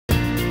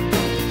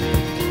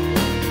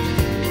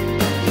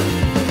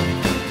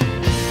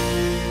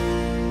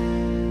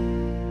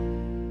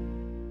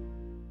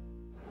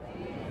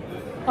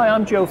Hi,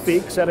 I'm Joe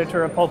Feeks,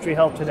 editor of Poultry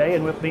Health Today,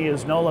 and with me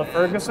is Naola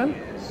Ferguson.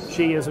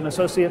 She is an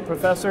associate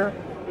professor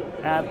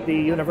at the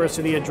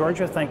University of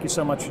Georgia. Thank you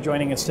so much for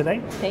joining us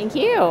today. Thank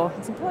you.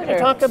 It's a pleasure. We'll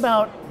talk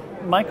about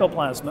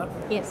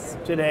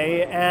mycoplasma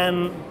today,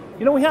 and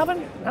we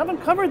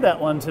haven't covered that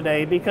one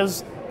today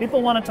because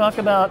people want to talk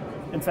about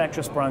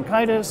infectious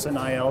bronchitis and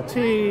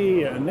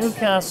ILT and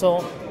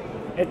Newcastle.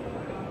 It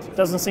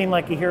doesn't seem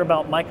like you hear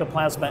about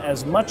mycoplasma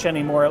as much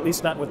anymore, at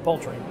least not with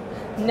poultry.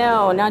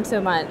 No, not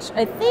so much.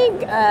 I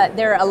think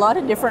there are a lot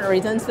of different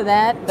reasons for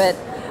that, but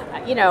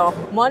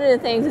one of the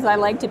things is I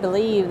like to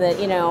believe that,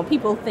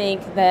 people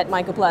think that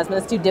mycoplasma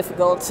is too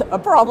difficult a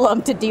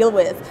problem to deal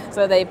with,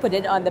 so they put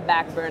it on the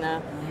back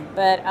burner.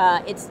 But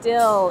it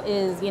still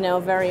is,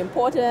 very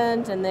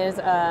important, and there's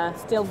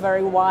still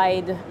very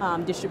wide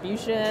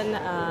distribution.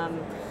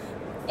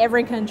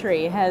 Every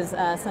country has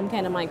some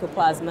kind of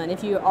mycoplasma, and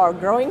if you are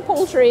growing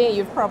poultry,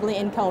 you've probably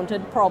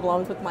encountered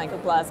problems with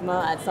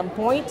mycoplasma at some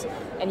point,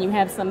 and you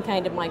have some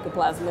kind of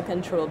mycoplasma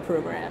control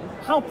program.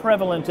 How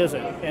prevalent is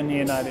it in the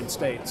United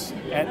States,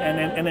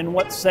 and in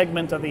what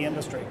segment of the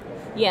industry?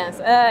 Yes,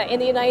 in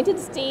the United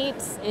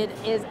States, it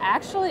is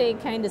actually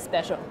kind of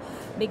special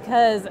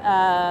because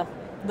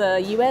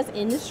the U.S.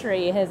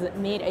 industry has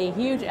made a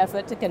huge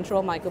effort to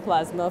control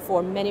mycoplasma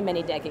for many,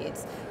 many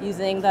decades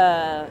using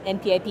the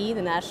NPIP,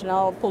 the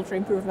National Poultry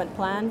Improvement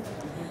Plan.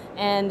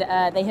 And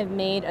they have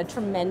made a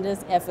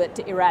tremendous effort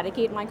to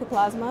eradicate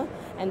mycoplasma.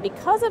 And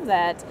because of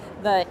that,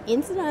 the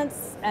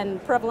incidence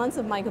and prevalence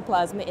of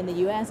mycoplasma in the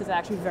U.S. is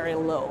actually very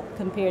low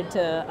compared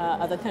to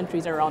other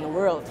countries around the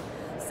world.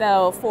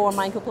 So for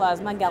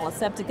Mycoplasma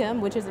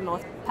gallisepticum, which is the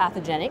most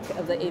pathogenic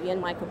of the avian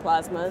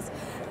mycoplasmas,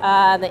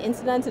 the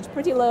incidence is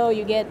pretty low.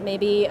 You get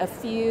maybe a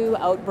few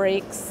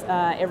outbreaks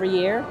every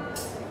year.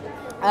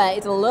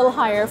 It's a little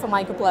higher for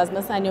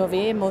Mycoplasma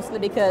synoviae, mostly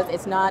because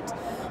it's not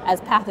as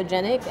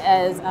pathogenic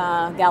as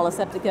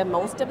gallisepticum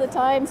most of the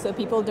time, so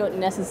people don't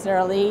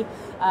necessarily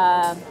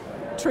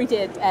treat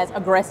it as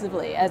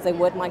aggressively as they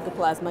would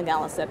Mycoplasma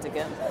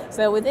gallisepticum.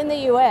 So within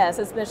the US,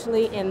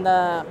 especially in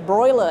the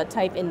broiler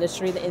type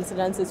industry, the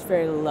incidence is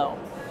very low.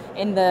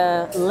 In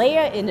the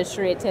layer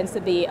industry, it tends to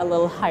be a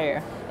little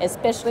higher,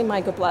 especially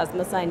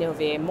Mycoplasma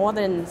synoviae. More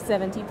than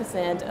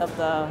 70% of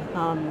the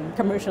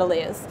commercial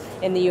layers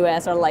in the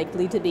US are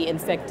likely to be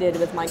infected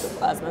with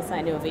Mycoplasma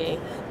synoviae,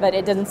 but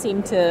it doesn't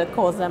seem to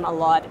cause them a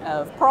lot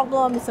of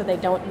problems, so they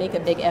don't make a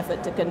big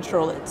effort to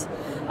control it.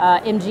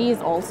 MG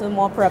is also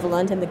more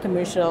prevalent in the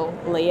commercial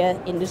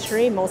layer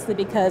industry, mostly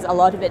because a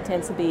lot of it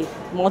tends to be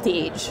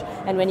multi-age.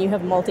 And when you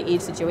have multi-age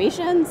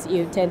situations,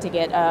 you tend to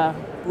get a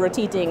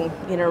rotating,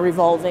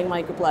 revolving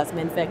mycoplasma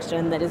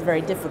infection that is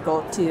very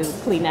difficult to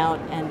clean out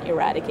and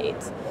eradicate.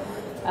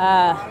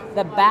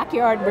 The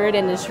backyard bird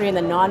industry and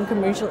the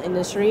non-commercial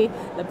industry,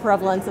 the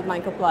prevalence of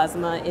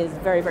mycoplasma is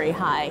very, very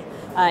high.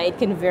 It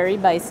can vary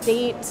by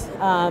state,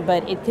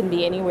 but it can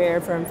be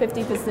anywhere from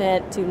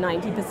 50% to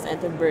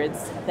 90% of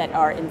birds that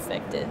are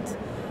infected.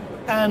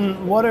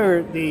 And what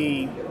are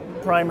the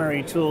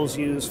primary tools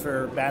used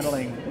for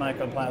battling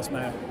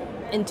mycoplasma?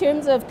 In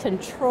terms of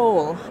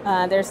control,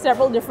 there are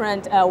several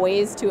different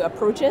ways to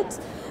approach it.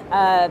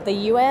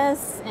 The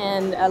US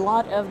and a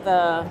lot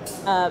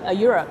of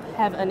Europe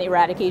have an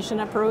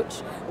eradication approach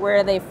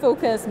where they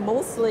focus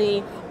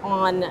mostly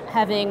on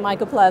having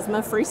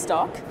mycoplasma-free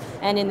stock.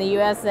 And in the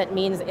US, that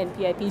means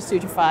NPIP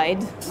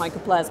certified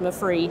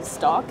mycoplasma-free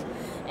stock.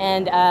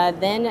 And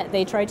then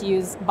they try to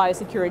use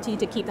biosecurity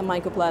to keep the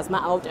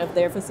mycoplasma out of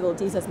their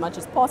facilities as much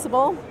as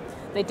possible.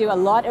 They do a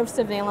lot of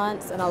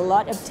surveillance and a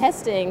lot of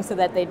testing so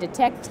that they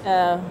detect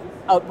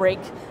outbreak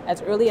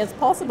as early as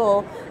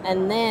possible,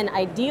 and then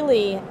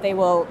ideally they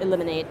will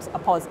eliminate a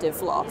positive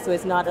flock, so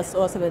it's not a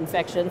source of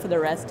infection for the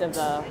rest of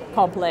the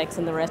complex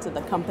and the rest of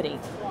the company.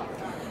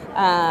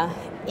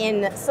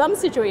 In some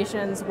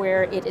situations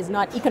where it is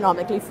not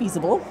economically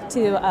feasible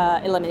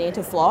to eliminate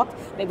a flock,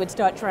 they would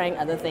start trying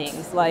other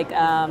things, like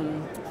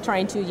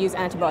trying to use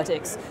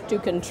antibiotics to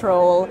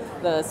control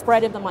the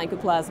spread of the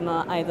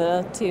mycoplasma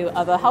either to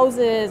other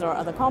houses or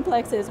other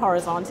complexes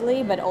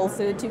horizontally, but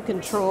also to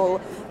control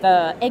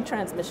the egg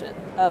transmission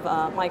of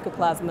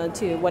mycoplasma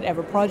to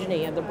whatever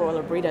progeny of the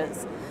broiler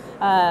breeders.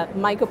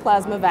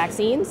 Mycoplasma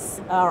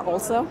vaccines are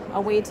also a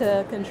way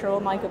to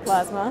control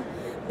mycoplasma.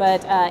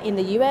 But in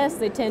the US,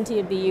 they tend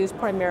to be used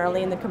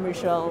primarily in the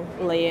commercial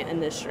layer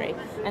industry.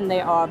 And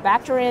they are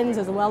bacterians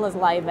as well as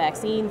live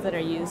vaccines that are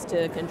used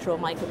to control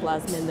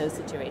mycoplasma in those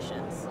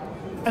situations.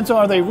 And so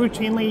are they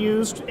routinely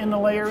used in the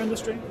layer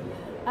industry?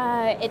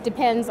 It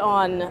depends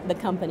on the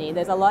company.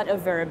 There's a lot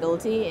of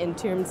variability in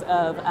terms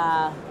of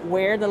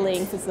where the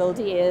laying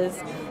facility is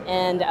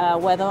and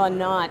whether or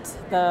not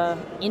the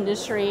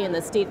industry and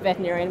the state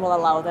veterinarian will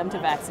allow them to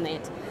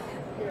vaccinate.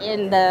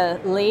 In the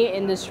lay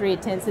industry,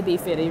 it tends to be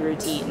fairly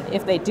routine.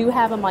 If they do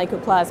have a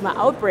mycoplasma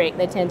outbreak,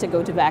 they tend to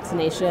go to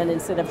vaccination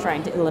instead of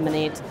trying to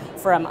eliminate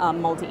from a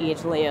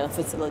multi-age layer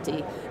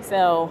facility.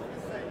 So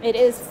It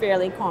is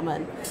fairly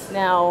common.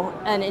 Now,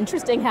 an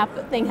interesting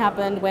thing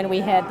happened when we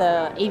had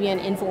the avian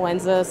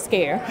influenza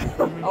scare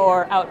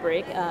or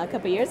outbreak a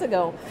couple of years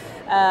ago.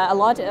 A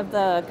lot of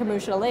the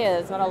commercial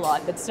layers, not a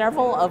lot, but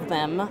several of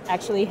them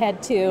actually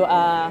had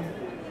to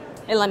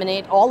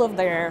eliminate all of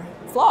their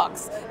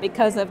flocks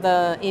because of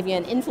the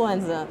avian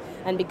influenza.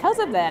 And because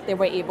of that, they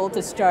were able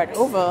to start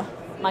over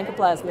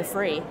Mycoplasma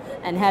free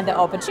and had the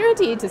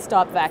opportunity to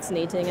stop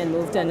vaccinating and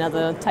move to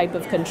another type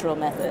of control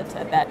method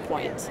at that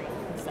point.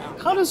 So.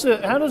 How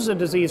does a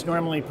disease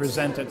normally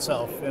present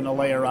itself in a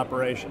layer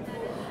operation?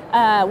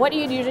 What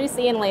you'd usually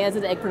see in layers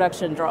is egg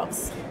production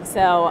drops.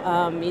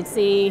 So you'd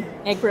see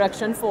egg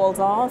production falls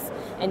off,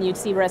 and you'd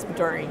see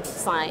respiratory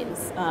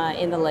signs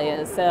in the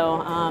layers.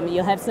 So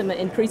you'll have some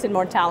increase in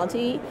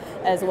mortality,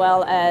 as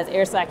well as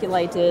air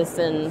sacculitis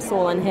and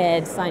swollen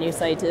head,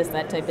 sinusitis,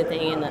 that type of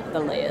thing in the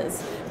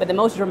layers. But the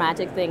most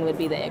dramatic thing would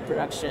be the egg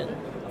production.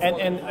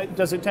 And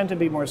does it tend to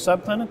be more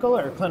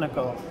subclinical or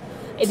clinical?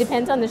 It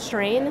depends on the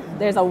strain.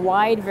 There's a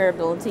wide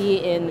variability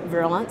in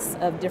virulence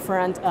of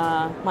different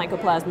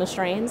Mycoplasma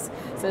strains.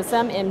 So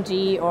some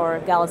MG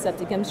or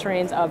Gallisepticum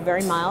strains are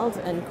very mild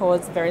and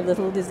cause very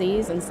little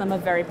disease, and some are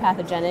very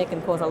pathogenic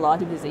and cause a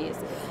lot of disease.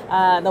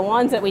 The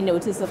ones that we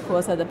notice, of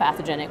course, are the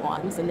pathogenic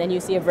ones, and then you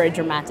see a very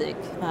dramatic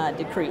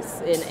decrease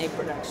in egg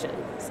production.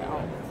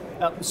 So.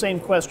 Same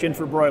question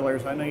for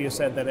broilers. I know you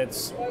said that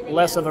it's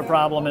less of a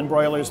problem in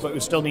broilers, but we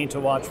still need to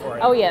watch for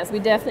it. Oh yes, we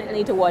definitely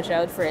need to watch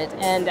out for it.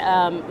 And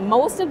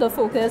most of the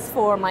focus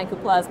for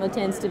Mycoplasma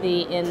tends to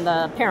be in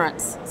the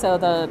parents, so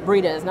the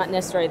breeders, not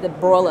necessarily the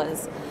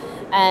broilers.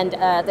 And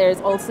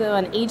there's also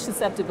an age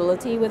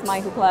susceptibility with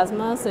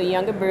Mycoplasma, so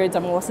younger birds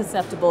are more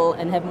susceptible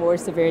and have more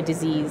severe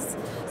disease.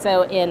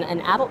 So in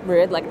an adult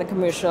bird, like the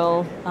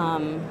commercial,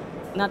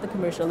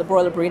 the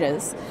broiler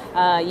breeders,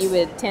 you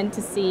would tend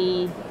to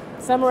see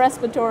some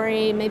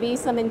respiratory, maybe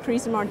some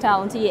increase in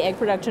mortality, egg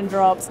production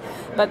drops,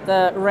 but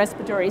the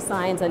respiratory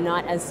signs are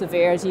not as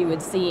severe as you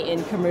would see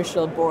in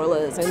commercial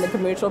broilers. In the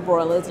commercial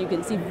broilers, you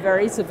can see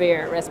very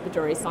severe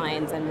respiratory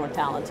signs and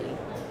mortality.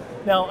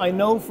 Now, I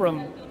know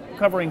from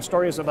covering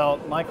stories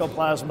about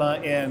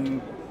Mycoplasma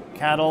in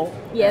cattle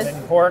and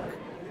in pork,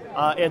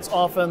 it's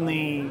often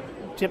the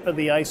tip of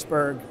the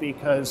iceberg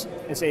because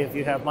they say if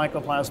you have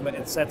Mycoplasma,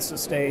 it sets the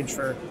stage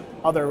for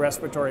other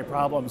respiratory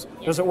problems.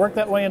 Does it work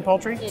that way in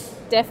poultry? It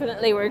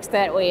definitely works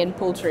that way in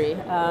poultry.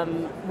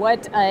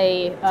 What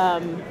I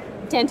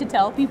tend to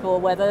tell people,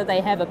 whether they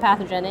have a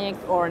pathogenic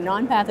or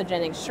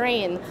non-pathogenic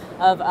strain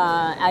of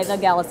either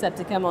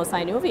Gallisepticum or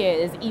Synovia,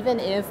 is even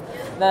if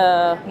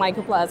the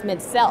Mycoplasma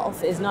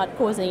itself is not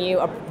causing you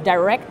a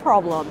direct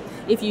problem,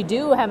 if you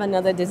do have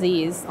another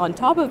disease on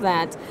top of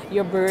that,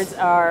 your birds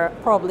are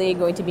probably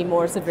going to be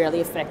more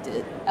severely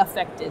affected.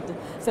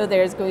 So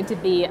there's going to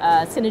be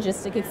a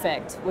synergistic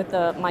effect with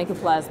the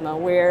Mycoplasma,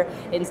 where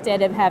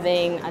instead of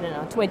having,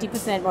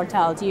 20%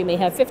 mortality, you may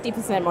have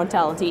 50%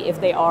 mortality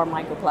if they are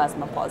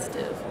Mycoplasma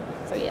positive.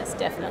 So yes,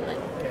 definitely.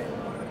 Okay.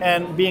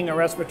 And being a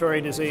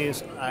respiratory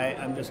disease,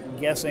 I'm just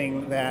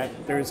guessing that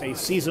there's a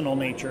seasonal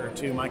nature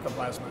to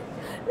Mycoplasma.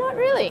 Not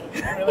really.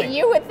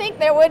 You would think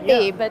there would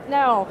be, but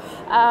no.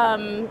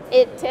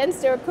 It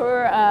tends to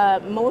occur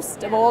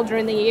most of all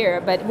during the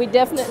year, but we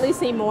definitely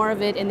see more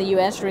of it in the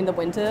U.S. during the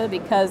winter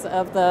because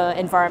of the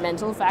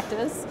environmental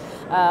factors.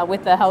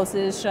 With the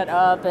houses shut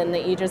up and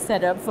the aegis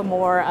set up for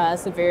more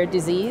severe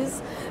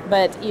disease,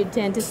 but you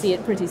tend to see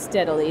it pretty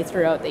steadily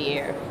throughout the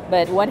year.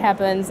 But what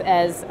happens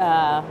as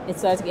it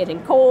starts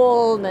getting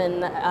cold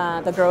and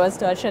the growers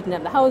start shutting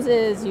up the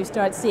houses, you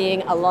start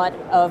seeing a lot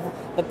of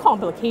the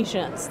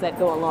complications that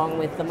go along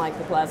with the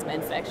Mycoplasma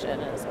infection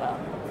as well.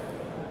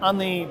 On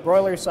the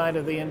broiler side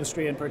of the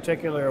industry in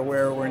particular,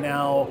 where we're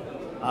now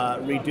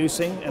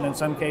reducing and in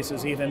some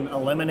cases even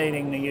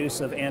eliminating the use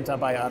of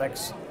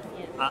antibiotics,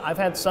 I've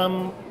had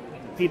some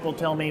people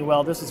tell me,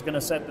 well, this is going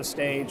to set the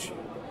stage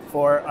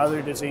for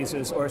other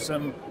diseases, or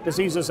some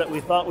diseases that we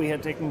thought we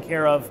had taken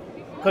care of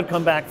could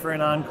come back for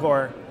an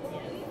encore.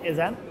 Is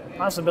that a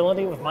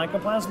possibility with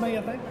Mycoplasma,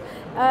 you think?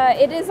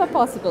 It is a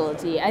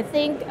possibility. I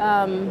think,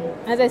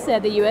 as I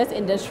said, the U.S.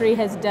 industry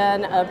has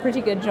done a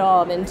pretty good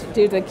job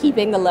due to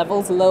keeping the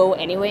levels low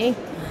anyway,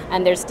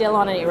 and they're still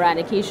on an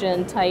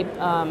eradication type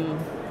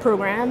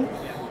program.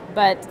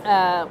 But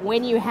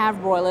when you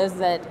have broilers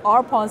that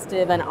are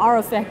positive and are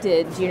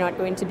affected, you're not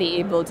going to be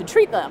able to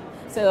treat them.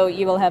 So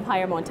you will have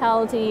higher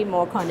mortality,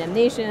 more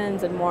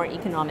condemnations, and more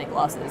economic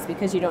losses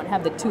because you don't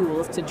have the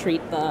tools to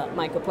treat the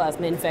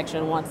Mycoplasma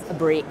infection once a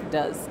break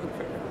does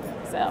occur.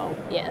 So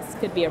yes,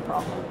 could be a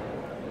problem.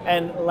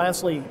 And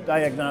lastly,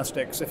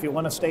 diagnostics. If you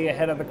want to stay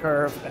ahead of the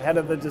curve, ahead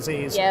of the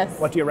disease,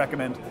 what do you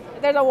recommend?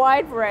 There's a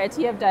wide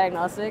variety of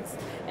diagnostics,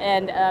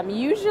 and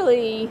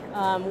usually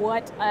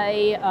what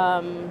I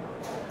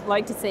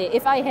like to say,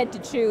 if I had to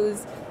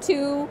choose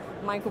 2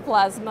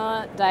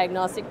 Mycoplasma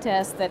diagnostic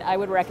tests that I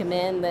would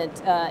recommend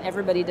that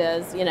everybody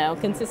does,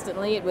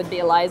 consistently, it would be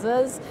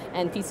ELISAs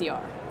and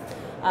PCR.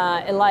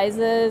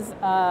 ELISAs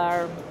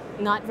are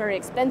not very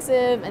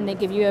expensive, and they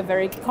give you a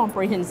very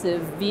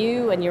comprehensive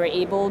view, and you're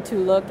able to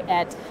look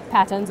at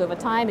patterns over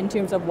time in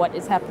terms of what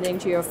is happening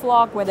to your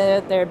flock,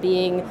 whether they're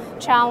being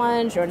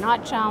challenged or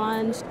not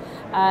challenged.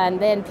 And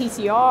then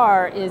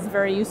PCR is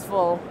very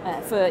useful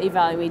for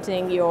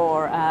evaluating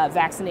your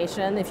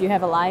vaccination. If you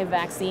have a live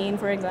vaccine,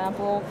 for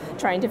example,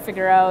 trying to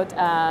figure out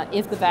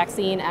if the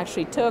vaccine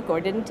actually took or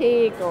didn't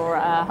take, or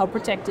how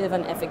protective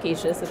and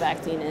efficacious the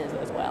vaccine is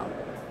as well.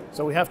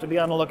 So we have to be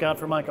on the lookout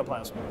for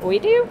mycoplasma. We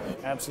do.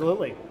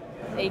 Absolutely.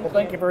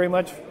 Thank you very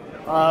much.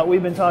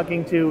 We've been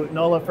talking to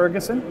Naola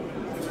Ferguson.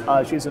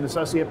 She's an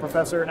associate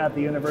professor at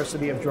the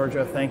University of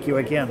Georgia. Thank you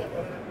again.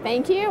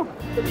 Thank you.